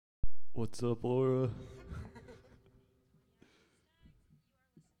What's up, Laura?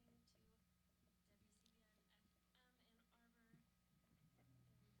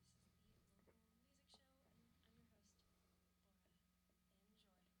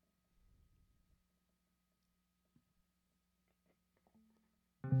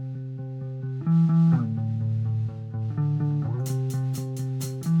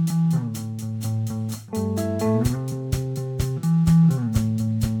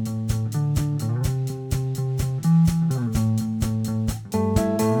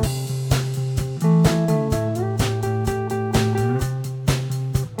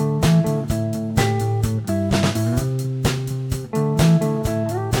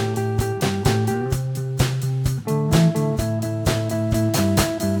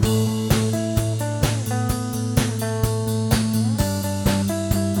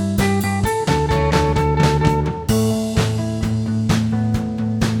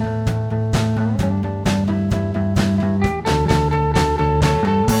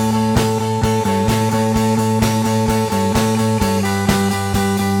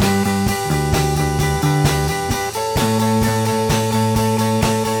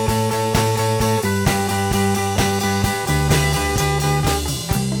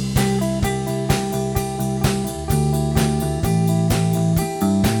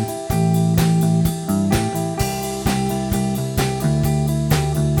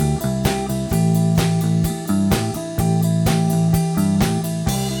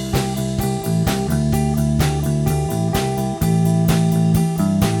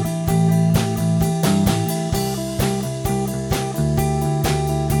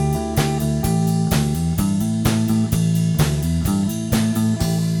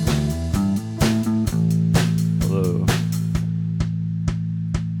 Hello.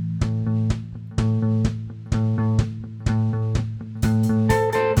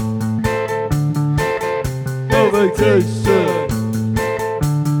 No vacation.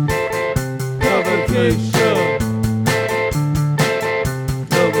 No vacation.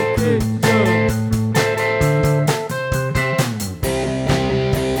 No vacation.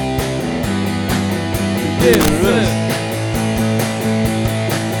 Yeah, right.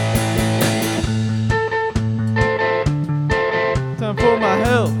 Time for my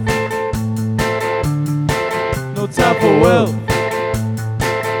health. No time for wealth.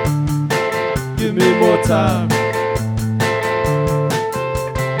 Give me more time.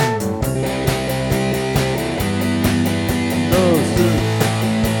 No, sir.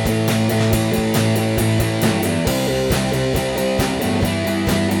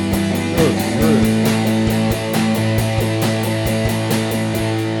 No, sir.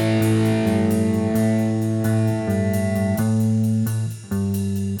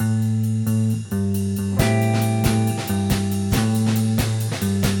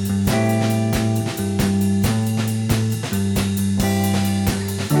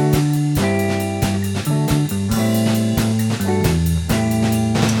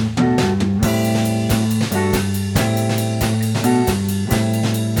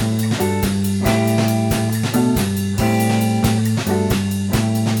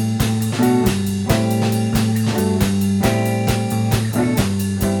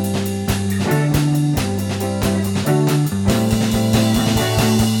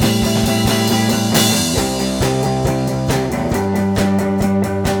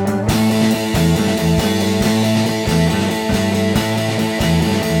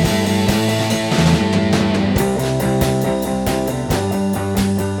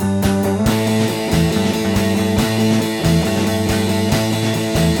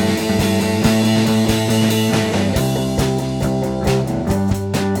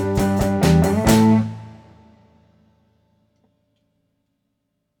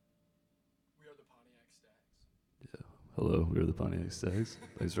 Hello, we're the Pontiac Stags.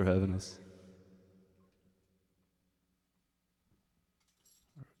 Thanks for having us.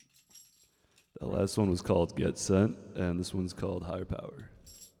 The last one was called Get Sent, and this one's called Higher Power.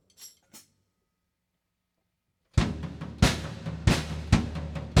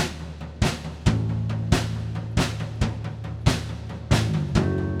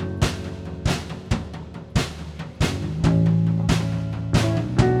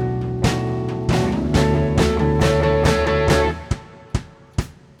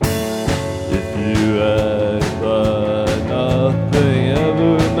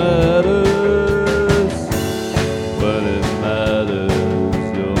 Matters when it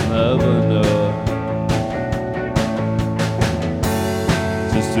matters.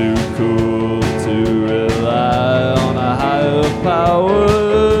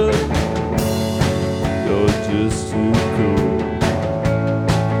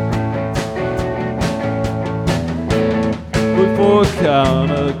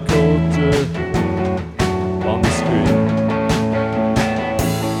 counterculture on the street,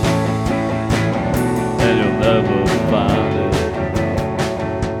 and you'll never find it.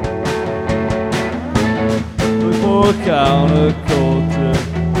 Look for counterculture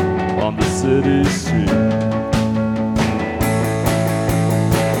on the city street,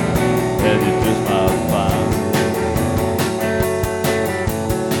 and you just might find it.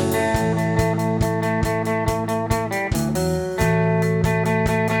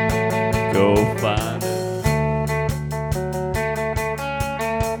 Go find it.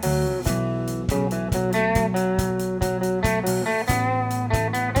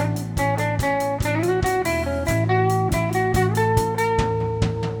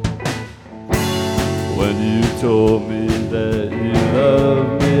 When you told me that you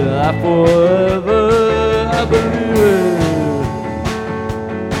loved me, I forever, I believe it.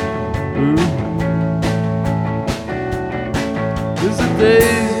 Ooh. As the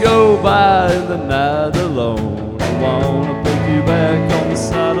days go by and the night alone, I wanna pick you back on the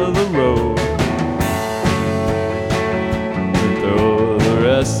side of the road and throw the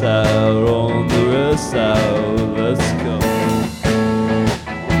rest out on the rest out. Let's go.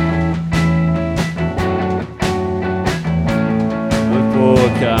 Look for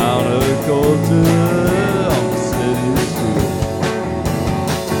counterculture on the city street.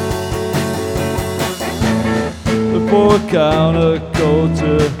 Look for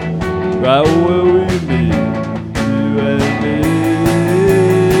counterculture right where we meet. You and me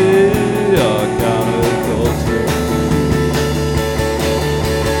are counterculture.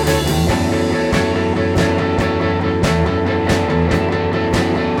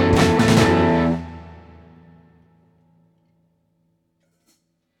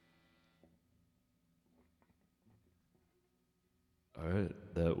 All right,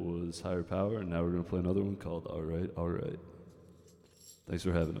 that was Higher Power, and now we're going to play another one called All Right, All Right. Thanks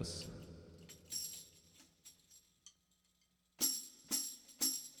for having us.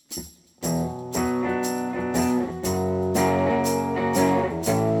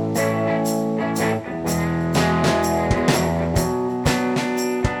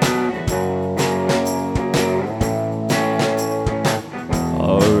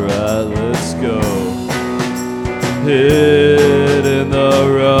 All right, let's go. Hit in the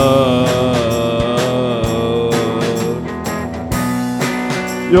road.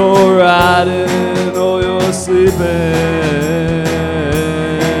 You're riding or you're sleeping.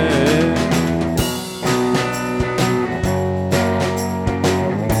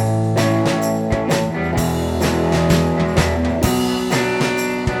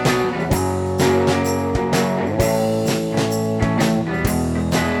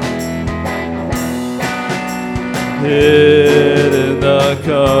 Hit in the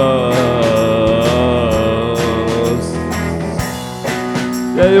coast.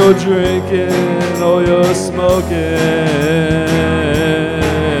 Yeah, you're drinking or you're smoking.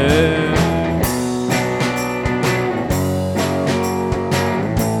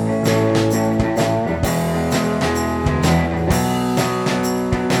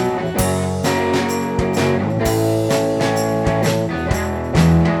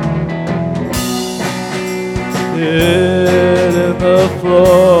 Hit in the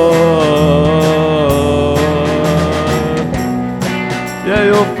floor. Yeah,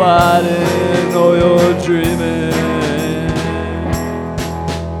 you're fighting or you're dreaming.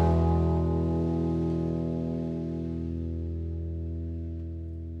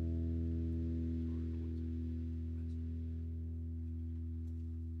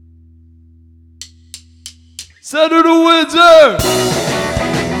 Senator Windsor!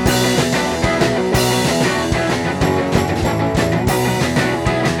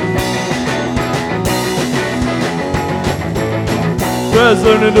 Brad's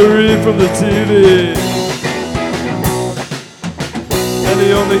learning to read from the TV, and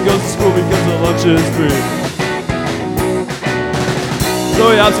he only goes to school because the lunch is free. So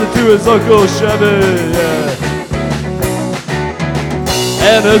he hops into his Uncle Chevy, yeah.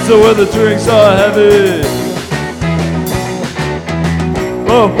 And it's when the drinks are heavy.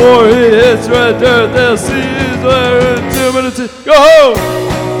 Before he hits red dirt, they'll see he's wearing 2 minutes. Go home!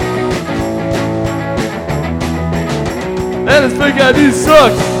 And his fake ID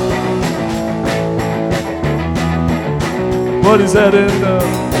sucks. But he's heading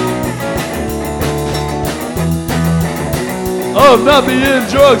of not being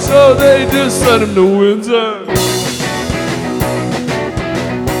drunk, so they just sent him to Windsor.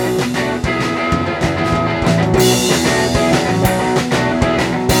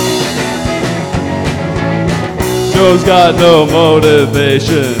 Joe's got no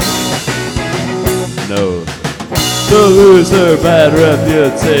motivation. No. to lose her bad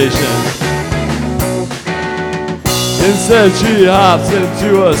reputation. Instead she hops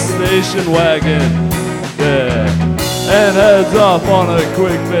into a station wagon, yeah, and heads off on a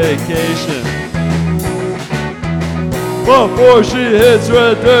quick vacation. Before she hits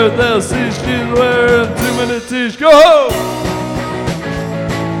red dirt, they'll see she's wearing too many t-shirts. Go home!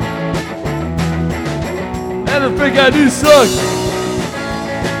 And her fake ID sucks.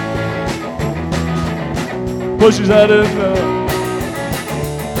 But she's had enough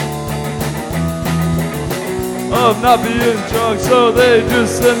of not being drunk, so they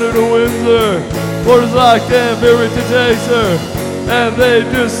just send her to Windsor. Borders locked and Barrington takes her, and they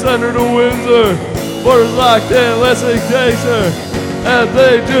just send her to Windsor. Borders locked and Lessig takes her, and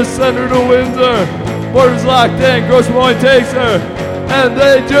they just send her to Windsor. Borders locked and Grosse Pointe takes her, and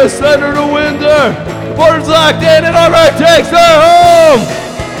they just send her to Windsor. Borders locked in and Albright takes her home.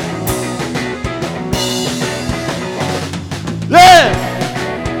 Yeah!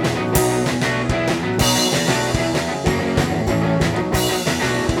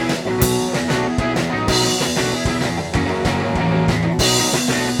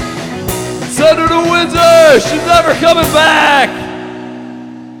 Send her to Windsor! She's never coming back!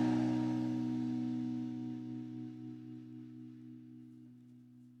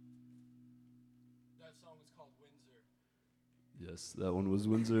 That song was called Windsor. Yes, that one was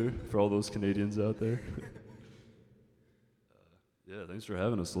Windsor for all those Canadians out there. Yeah, thanks for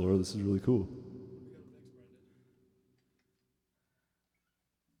having us, Laura. This is really cool.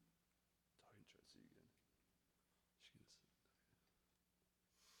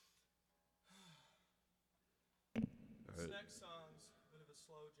 This next song's a bit of a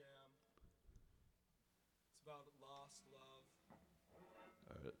slow jam. It's about lost love.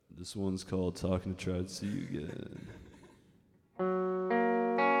 All right, this one's called Talking to Try to See You Again.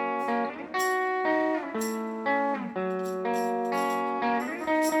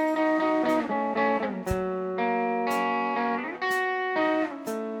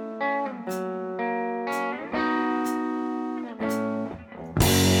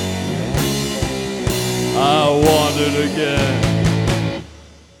 I wandered again.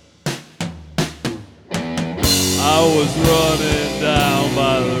 I was running down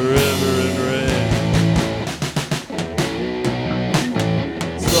by the river in rain.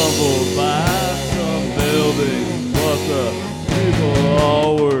 Stumbled by some buildings, but the people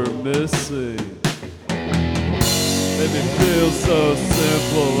all were missing. Made me feel so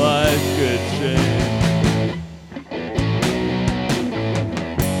simple, life could change.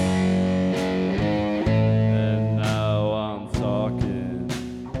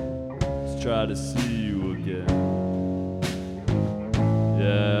 Try to see you again.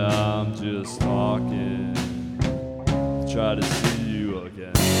 Yeah, I'm just talking. Try to see you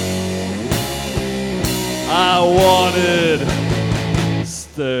again. I wanted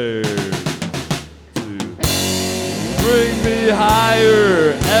stairs to bring me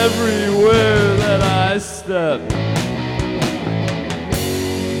higher everywhere that I step,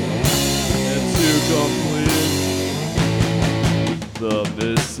 and to complete the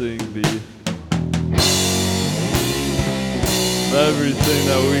missing beat. Everything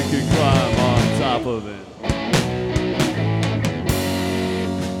that we could climb on top of it.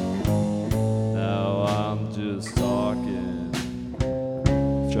 Now I'm just talking,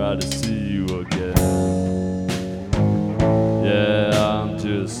 try to see you again. Yeah, I'm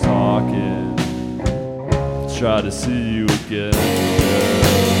just talking, try to see you again. Yeah.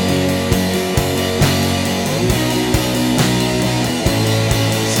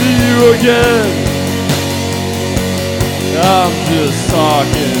 See you again. I'm just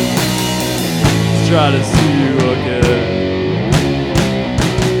talking, try to see you again.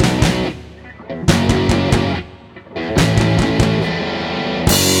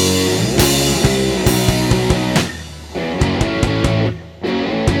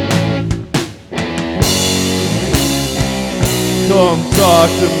 Come talk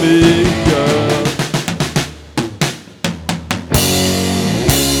to me, girl.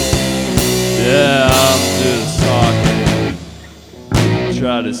 Yeah, I'm just talking,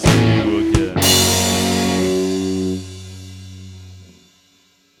 try to see you again.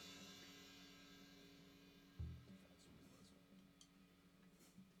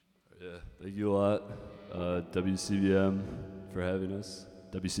 Yeah, thank you a lot, WCBM, for having us.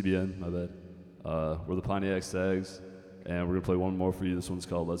 WCBN, my bad. We're the Pontiac Stags, and we're gonna play one more for you. This one's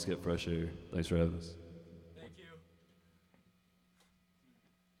called Let's Get Fresh Air. Thanks for having us. Thank you.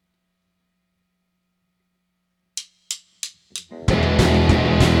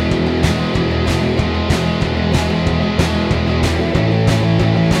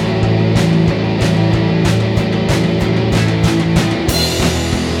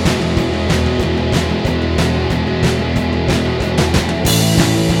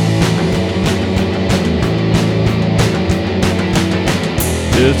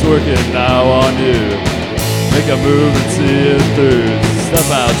 It's working now on you. Make a move and see it through. Step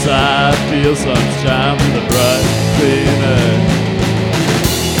outside, feel sunshine through the bright, clean air.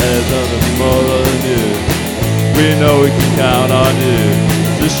 There's nothing more than you. We know we can count on you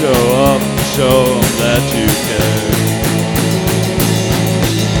to show up, show them that you care.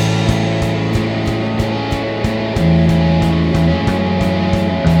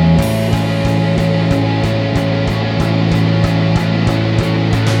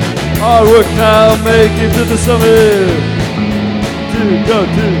 Hard work now, make it to the summit. Go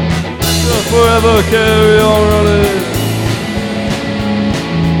forever, carry on running.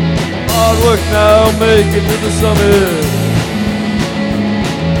 Hard work now, make it to the summit.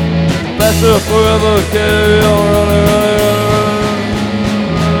 Faster forever, carry on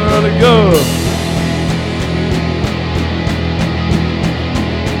running, go.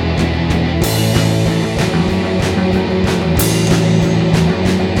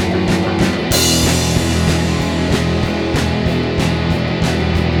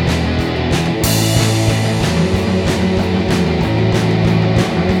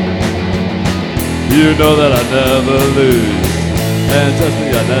 You know that I never lose, and trust me,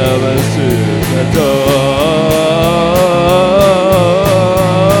 I never choose at all.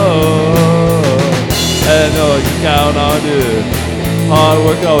 And know I can count on you. Hard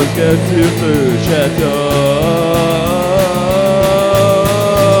work always gets you through, Chateau.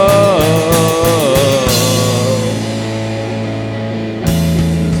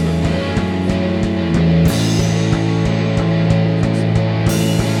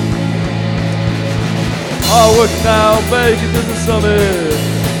 Hard work now, make it to the summit.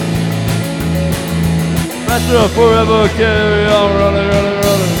 Master of forever, carry on running.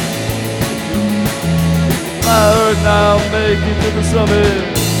 Hard work now, make it to the summit.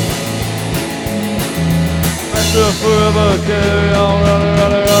 Master of forever, carry on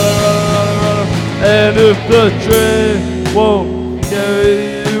running. And if the train won't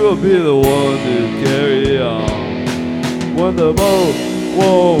carry you, will be the one to carry on. When the boat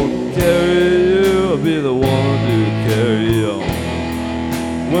won't carry you, I'll be the one to carry on.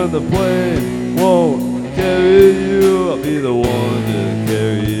 When the plane won't carry you, I'll be the one to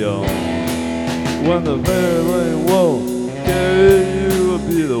carry on. When the airplane won't carry you, I'll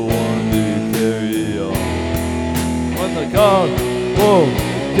be the one to carry on. When the car won't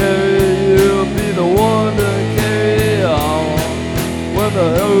carry you, I'll be the one to carry on. When the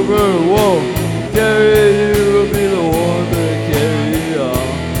Uber won't carry you, I'll be the one to carry on.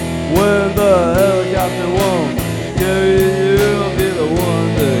 When the helicopter won't carry you, I'll be the one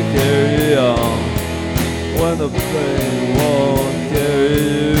to carry on. When the plane won't carry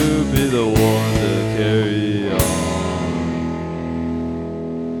you, be the one to carry on.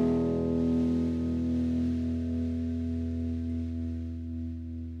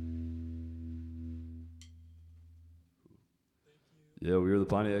 Yeah, we are the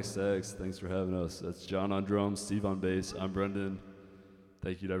Pontiac Stags. Thanks for having us. That's John on drums, Steve on bass. I'm Brendan.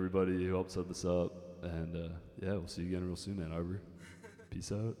 Thank you to everybody who helped set this up. And yeah, we'll see you again real soon, Ann Arbor.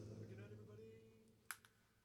 Peace out.